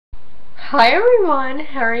Hi everyone,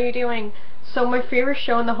 how are you doing? So my favorite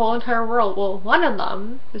show in the whole entire world, well, one of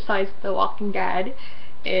them, besides The Walking Dead,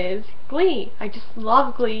 is Glee. I just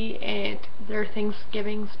love Glee and their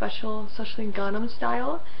Thanksgiving special, especially Gangnam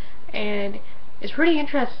style, and it's pretty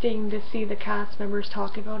interesting to see the cast members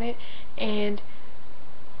talk about it and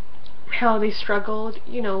how they struggled,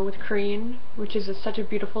 with Korean, which is such a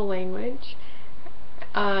beautiful language,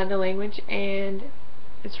 and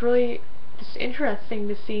it's really just interesting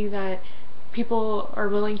to see that people are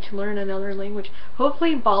willing to learn another language.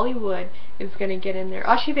 Hopefully Bollywood is going to get in there.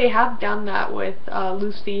 Actually, they have done that with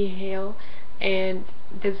Lucy Hale and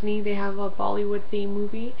Disney. They have a Bollywood theme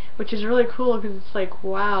movie, which is really cool because it's like,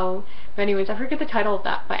 wow. But anyways, I forget the title of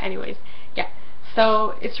that, but anyways, yeah.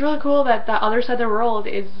 So it's really cool that the other side of the world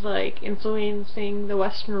is like influencing the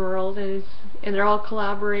Western world, and they're all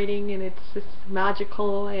collaborating, and it's just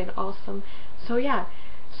magical and awesome. So yeah,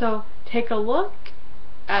 so take a look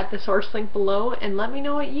at the source link below and let me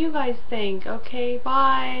know what you guys think. Okay,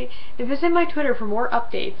 bye. And visit my Twitter for more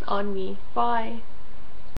updates on me. Bye.